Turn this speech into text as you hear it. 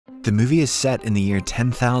The movie is set in the year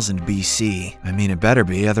 10,000 BC. I mean, it better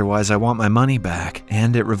be, otherwise I want my money back.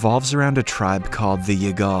 And it revolves around a tribe called the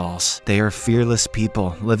Yagals. They are fearless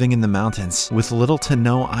people living in the mountains with little to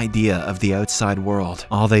no idea of the outside world.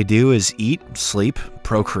 All they do is eat, sleep,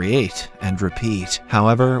 procreate, and repeat.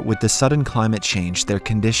 However, with the sudden climate change, their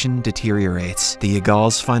condition deteriorates. The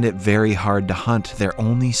Yagals find it very hard to hunt their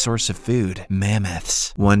only source of food,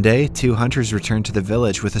 mammoths. One day, two hunters returned to the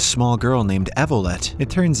village with a small girl named Evolet. It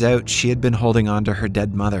turns out she had been holding on to her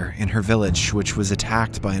dead mother in her village, which was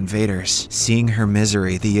attacked by invaders. Seeing her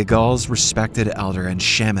misery, the Yagals' respected elder and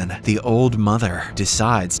shaman, the old mother,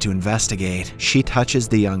 decides to investigate. She touches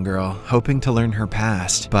the young girl, hoping to learn her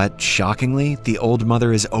past, but shockingly, the old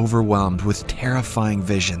mother is overwhelmed with terrifying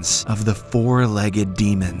visions of the four-legged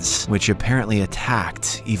demons, which apparently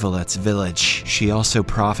attacked Evolet's village. She also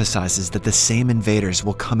prophesizes that the same invaders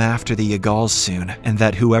will come after the Yagals soon, and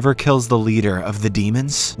that whoever kills the leader of the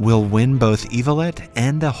demons will win both Evolet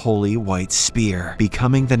and a holy white spear,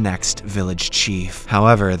 becoming the next village chief.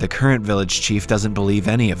 However, the current village chief doesn't believe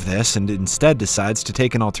any of this and instead decides to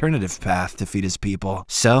take an alternative path to feed his people.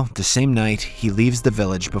 So, the same night, he leaves the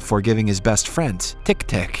village before giving his best friend,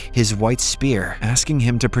 Tik-Tik, his white spear, asking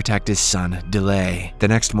him to protect his son, Delay. The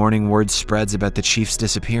next morning, word spreads about the chief's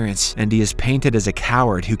disappearance, and he is painted as a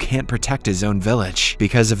coward who can't protect his own village.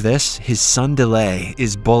 Because of this, his son Delay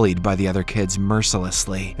is bullied by the other kids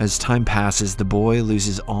mercilessly. As time passes, the boy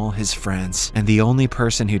loses all his friends, and the only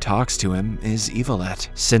person who talks to him is Evolet.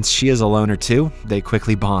 Since she is a loner too, they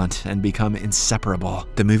quickly bond and become inseparable.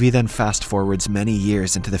 The movie then fast forwards many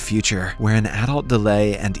years into the future, where an adult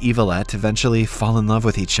Delay and Evolet eventually fall in love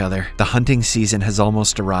with each other. The hunting season has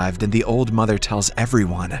almost arrived, and the old mother tells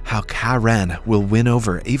everyone how Karen will win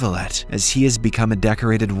over Evolet, as he has become a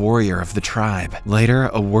decorated warrior of the tribe. Later,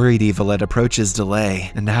 a worried Evolet approaches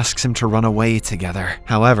Delay and asks him to run away together.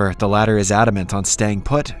 However, the latter is adamant on staying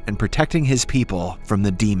put and protecting his people from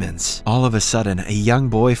the demons. All of a sudden, a young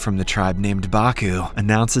boy from the tribe named Baku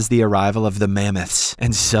announces the arrival of the mammoths,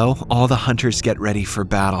 and so all the hunters get ready for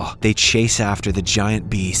battle. They chase after the giant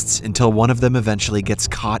beasts until one of them eventually gets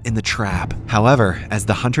caught in the trap. However, as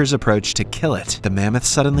the hunters approach to kill it, the mammoth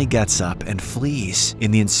suddenly gets up and flees.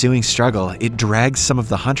 In the ensuing struggle, it drags some of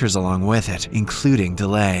the hunters along with it, including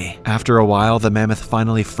Delay. After a while, the mammoth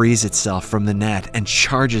finally frees itself from the net and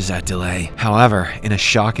charges at Delay. However, in a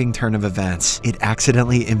shocking turn of events, it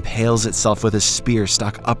accidentally impales itself with a spear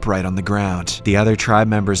stuck upright on the ground. The other tribe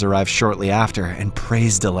members arrive shortly after and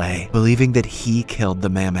praise Delay, believing that he killed the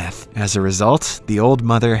mammoth. As a result, the old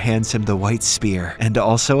mother hands him the white spear and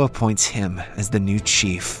also appoints him as the new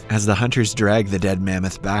chief. As the hunters drag the dead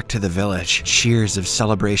mammoth back to the village, cheers of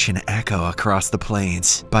celebration echo across the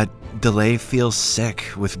plains. But Delay feels sick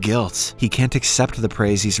with guilt. He can't accept the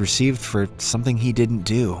praise he's received for something he didn't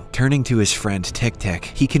do. Turning to his friend Tik-Tik,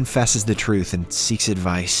 he confesses the truth and seeks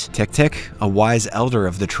advice. Tik-Tik, a wise elder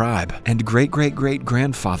of the tribe and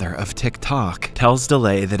great-great-great-grandfather of Tik-Tok, tells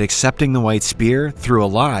Delay that accepting the white spear through a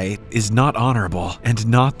lie is not honorable and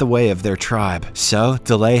not the way of their tribe. So,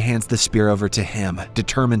 Delay hands the spear over to him,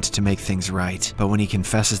 determined to make things right. But when he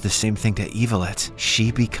confesses the same thing to Evolet,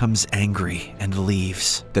 she becomes angry and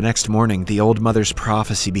leaves. The next morning, the old mother's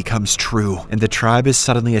prophecy becomes true, and the tribe is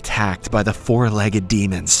suddenly attacked by the four-legged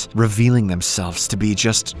demons, revealing themselves to be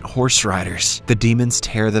just horse riders. The demons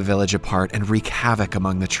tear the village apart and wreak havoc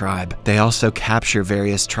among the tribe. They also capture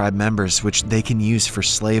various tribe members, which they can use for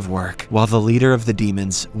slave work, while the leader of the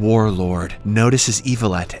demons, Warlord, notices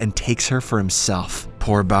Evolet and takes her for himself.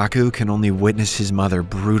 Poor Baku can only witness his mother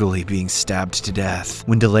brutally being stabbed to death.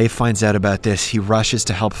 When Delay finds out about this, he rushes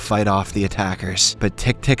to help fight off the attackers, but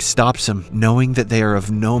Tik-Tik stops him, knowing that they are of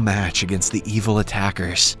no match against the evil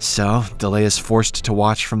attackers. So, Delay is forced to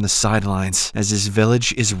watch from the sidelines as his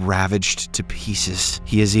village is ravaged to pieces.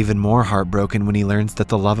 He is even more heartbroken when he learns that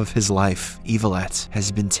the love of his life, Evolet,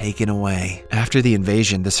 has been taken away. After the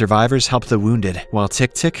invasion, the survivors help the wounded, while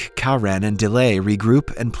Tik-Tik, Karen, and Delay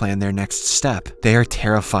regroup and plan their next step. They are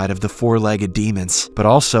terrified of the four-legged demons, but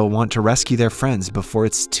also want to rescue their friends before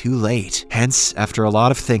it's too late. Hence, after a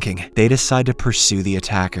lot of thinking, they decide to pursue the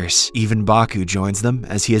attackers. Even Baku joins them,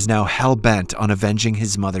 as he is now hell-bent on avenging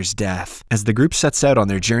his mother's death. As the group sets out on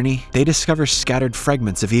their journey, they discover scattered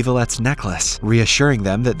fragments of Evolet's necklace, reassuring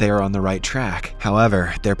them that they are on the right track.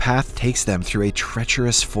 However, their path takes them through a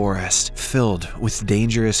treacherous forest, filled with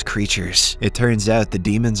dangerous creatures. It turns out the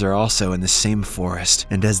demons are also in the same forest,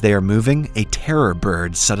 and as they are moving, a terror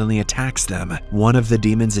bird suddenly attacks them. One of the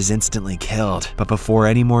demons is instantly killed, but before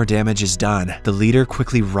any more damage is done, the leader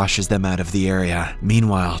quickly rushes them out of the area.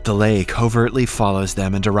 Meanwhile, Delay covertly follows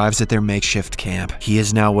them and arrives at their makeshift camp. He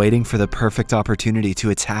is now waiting for the perfect opportunity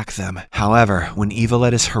to attack them. However, when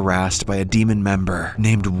Evolet is harassed by a demon member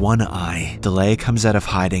named One Eye, Delay comes out of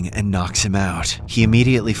hiding and knocks him out. He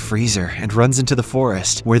immediately frees her and runs into the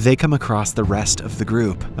forest, where they come across the rest of the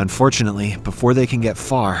group. Unfortunately, before they can get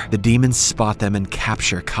far, the demons spot them and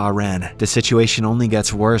capture Karen. The situation only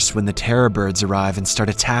gets worse when the terror birds arrive and start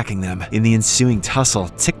attacking them. In the ensuing tussle,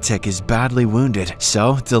 Tik-Tik is badly wounded,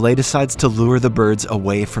 so Delay decides to lure the birds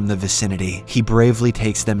away from the vicinity. He bravely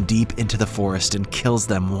takes them deep into the forest and kills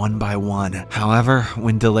them one by one. However,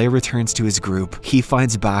 when Delay returns to his group, he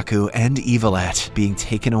finds Baku and Evolet being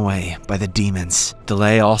taken away by the demons.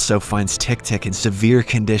 Delay also finds Tik-Tik in severe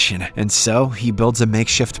condition, and so he builds a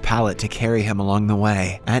makeshift pallet to carry him along the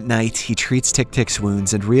way. At night, he treats Tik-Tik's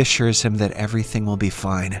wounds and reassures him that everything will be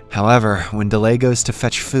fine. However, when Delay goes to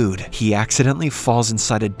fetch food, he accidentally falls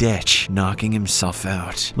inside a ditch, knocking himself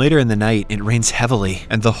out. Later in the night, it rains heavily,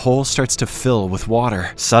 and the hole starts to fill with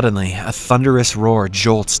water. Suddenly, a thunderous roar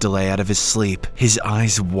jolts Delay out of his sleep. His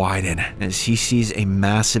eyes widen as he sees a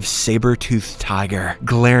massive saber-toothed tiger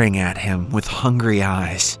glaring at him with hungry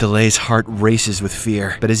eyes. Delay's heart races with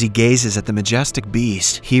fear, but as he gazes at the majestic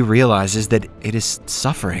beast, he realizes that it is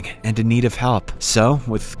suffering and in need of help. So,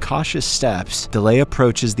 with cautious steps, Delay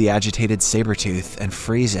approaches the agitated sabertooth and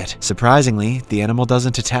frees it. Surprisingly, the animal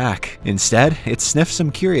doesn't attack. Instead, it sniffs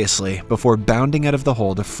him curiously before bounding out of the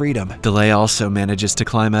hole to freedom. Delay also manages to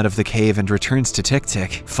climb out of the cave and returns to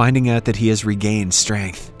Tik-Tik, finding out that he has regained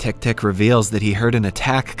strength. Tik-Tik reveals that he heard an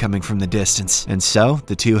attack coming from the distance, and so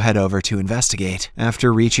the two head over to investigate.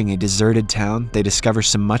 After reaching a deserted town, they discover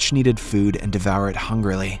some much-needed food and devour it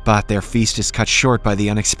hungrily. But their feast is cut short by the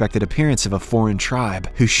unexpected appearance of a foreign tribe,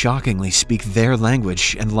 who shockingly speak their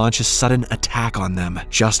language and launch a sudden attack on them.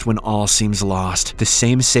 Just when all seems lost, the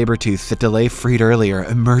same sabertooth that Delay freed earlier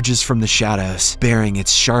emerges from the shadows, baring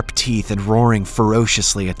its sharp teeth and roaring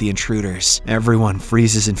ferociously at the intruders. Everyone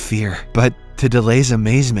freezes in fear, but to Delay's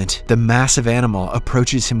amazement, the massive animal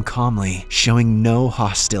approaches him calmly, showing no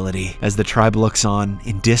hostility. As the tribe looks on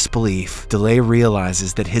in disbelief, Delay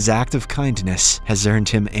realizes that his act of kindness has earned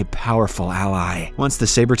him a powerful ally. Once the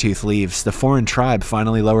sabertooth leaves, the foreign tribe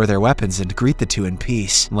finally lower their weapons and greet the two in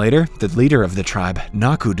peace. Later, the leader of the tribe,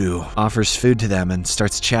 Nakudu, offers food to them and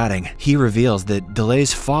starts chatting. He reveals that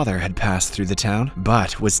Delay's father had passed through the town,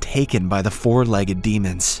 but was taken by the four-legged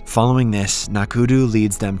demons. Following this, Nakudu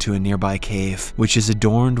leads them to a nearby cave, which is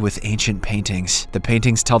adorned with ancient paintings. The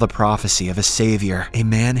paintings tell the prophecy of a savior, a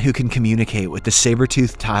man who can communicate with the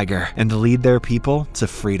saber-toothed tiger and lead their people to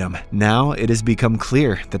freedom. Now it has become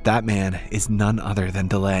clear that that man is none other than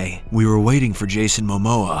Delay. "We were waiting for Jason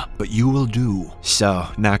Momoa, but you will do." So,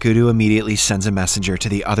 Nakudu immediately sends a messenger to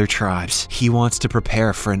the other tribes. He wants to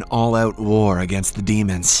prepare for an all-out war against the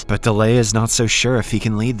demons, but Delay is not so sure if he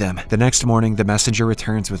can lead them. The next morning, the messenger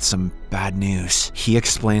returns with some bad news. He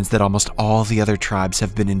explains that almost all the other tribes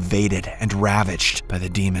have been invaded and ravaged by the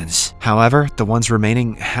demons. However, the ones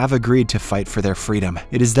remaining have agreed to fight for their freedom.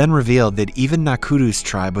 It is then revealed that even Nakudu's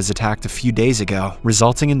tribe was attacked a few days ago,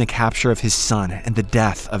 resulting in the capture of his son and the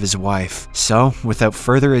death of his wife. So, without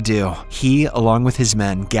further ado, he, along with his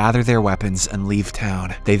men, gather their weapons and leave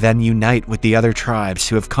town. They then unite with the other tribes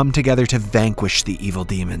who have come together to vanquish the evil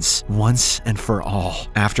demons, once and for all.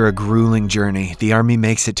 After a grueling journey, the army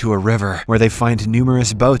makes it to a river, where they find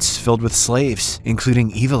numerous boats filled with slaves,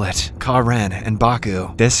 including Evolet, Karen, and Baku.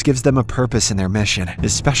 This gives them a purpose in their mission,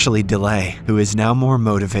 especially Delay, who is now more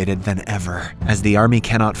motivated than ever. As the army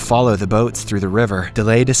cannot follow the boats through the river,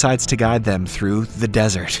 Delay decides to guide them through the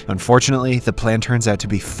desert. Unfortunately, the plan turns out to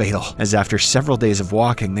be fatal, as after several days of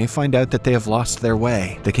walking, they find out that they have lost their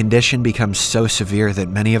way. The condition becomes so severe that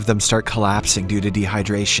many of them start collapsing due to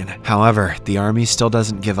dehydration. However, the army still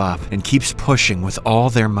doesn't give up and keeps pushing with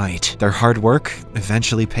all their might. Their hard work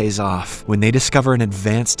eventually pays off when they discover an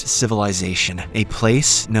advanced civilization, a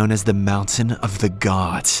place known as the Mountain of the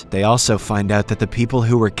Gods. They also find out that the people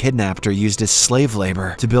who were kidnapped are used as slave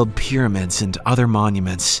labor to build pyramids and other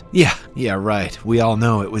monuments. Yeah, right. We all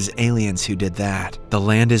know it was aliens who did that. The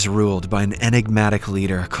land is ruled by an enigmatic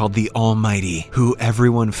leader called the Almighty, who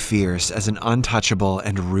everyone fears as an untouchable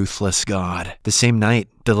and ruthless god. The same night,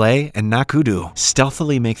 Delay and Nakudu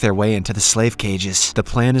stealthily make their way into the slave cages. The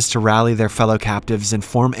plan is to rally their fellow captives and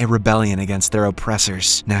form a rebellion against their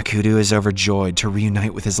oppressors. Nakudu is overjoyed to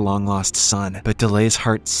reunite with his long-lost son, but Delay's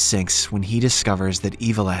heart sinks when he discovers that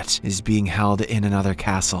Evolet is being held in another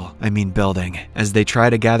building. As they try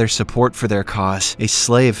to gather support for their cause, a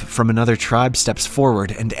slave from another tribe steps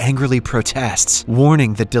forward and angrily protests,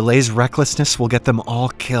 warning that Delay's recklessness will get them all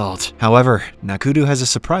killed. However, Nakudu has a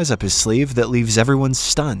surprise up his sleeve that leaves everyone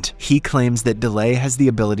stunned. He claims that Delay has the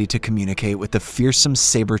ability to communicate with the fearsome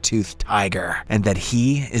saber-toothed tiger, and that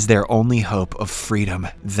he is their only hope of freedom.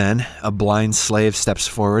 Then, a blind slave steps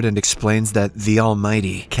forward and explains that the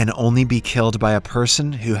Almighty can only be killed by a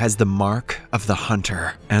person who has the mark of the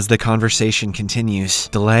hunter. As the conversation continues,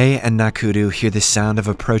 Delay and Nakudu hear the sound of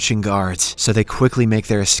approaching guards, so they quickly make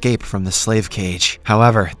their escape from the slave cage.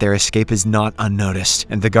 However, their escape is not unnoticed,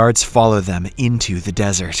 and the guards follow them into the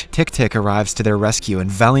desert. Tik-Tik arrives to their rescue and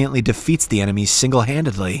valiantly defeats the enemies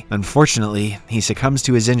single-handedly. Unfortunately, he succumbs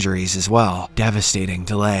to his injuries as well, devastating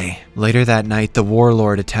Delay. Later that night, the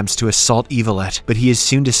warlord attempts to assault Evolet, but he is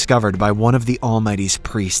soon discovered by one of the Almighty's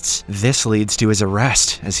priests. This leads to his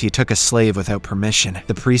arrest, as he took a slave without permission.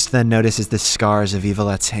 The priest then notices the scars of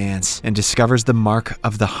Evolet's hands and discovers the mark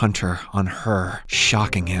of the hunter on her,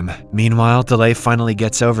 shocking him. Meanwhile, Delay finally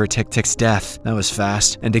gets over Tik-Tik's death, that was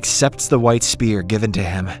fast, and accepts the white spear given to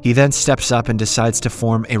him. He then steps up and decides to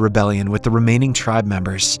form a rebellion with the remaining tribe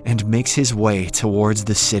members and makes his way towards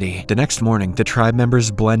the city. The next morning, the tribe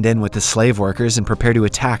members blend in with the slave workers and prepare to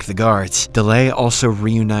attack the guards. Delay also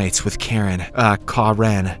reunites with Karen,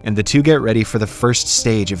 and the two get ready for the first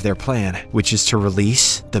stage of their plan, which is to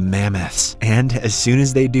release the Mammoths. And as soon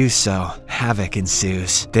as they do so, havoc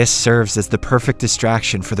ensues. This serves as the perfect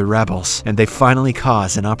distraction for the rebels, and they finally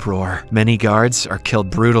cause an uproar. Many guards are killed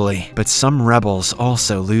brutally, but some rebels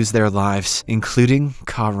also lose their lives, including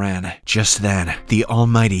Karen. Just then, the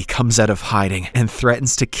Almighty comes out of hiding and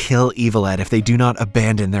threatens to kill Evolet if they do not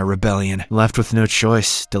abandon their rebellion. Left with no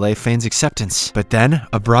choice, Delay feigns acceptance, but then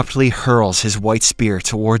abruptly hurls his white spear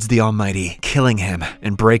towards the Almighty, killing him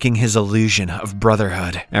and breaking his illusion of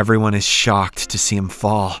brotherhood. Everyone is shocked to see him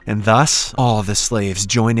fall, and thus, all the slaves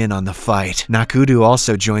join in on the fight. Nakudu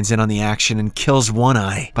also joins in on the action and kills One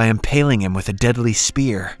Eye by impaling him with a deadly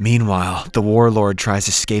spear. Meanwhile, the warlord tries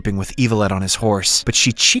escaping with Evolet on his horse, but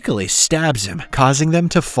she cheekily stabs him, causing them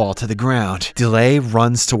to fall to the ground. Delay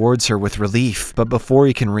runs towards her with relief, but before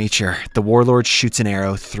he can reach her, the warlord shoots an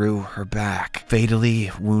arrow through her back,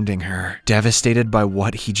 fatally wounding her. Devastated by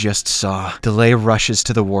what he just saw, Delay rushes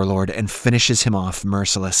to the warlord and finishes him off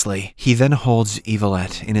mercilessly. He then holds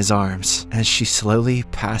Evolet in his arms as she slowly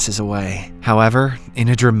passes away. However, in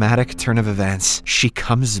a dramatic turn of events, she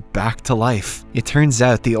comes back to life. It turns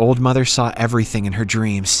out the old mother saw everything in her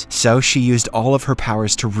dreams, so she used all of her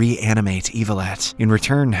powers to reanimate Evolet. In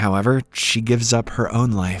return, however, she gives up her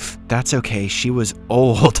own life. That's okay, she was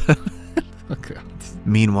old. Oh God.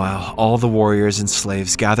 Meanwhile, all the warriors and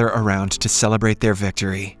slaves gather around to celebrate their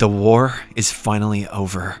victory. The war is finally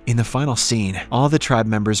over. In the final scene, all the tribe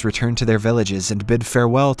members return to their villages and bid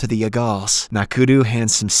farewell to the Yagals. Nakudu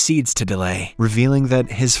hands some seeds to Delay, revealing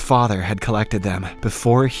that his father had collected them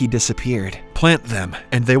before he disappeared. Plant them,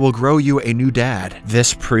 and they will grow you a new dad.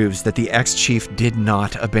 This proves that the ex-chief did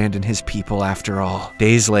not abandon his people after all.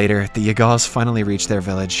 Days later, the Yagals finally reach their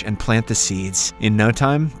village and plant the seeds. In no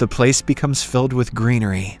time, the place becomes filled with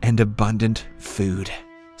greenery and abundant food.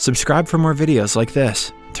 Subscribe for more videos like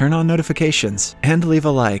this, turn on notifications, and leave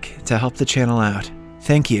a like to help the channel out.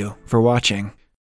 Thank you for watching.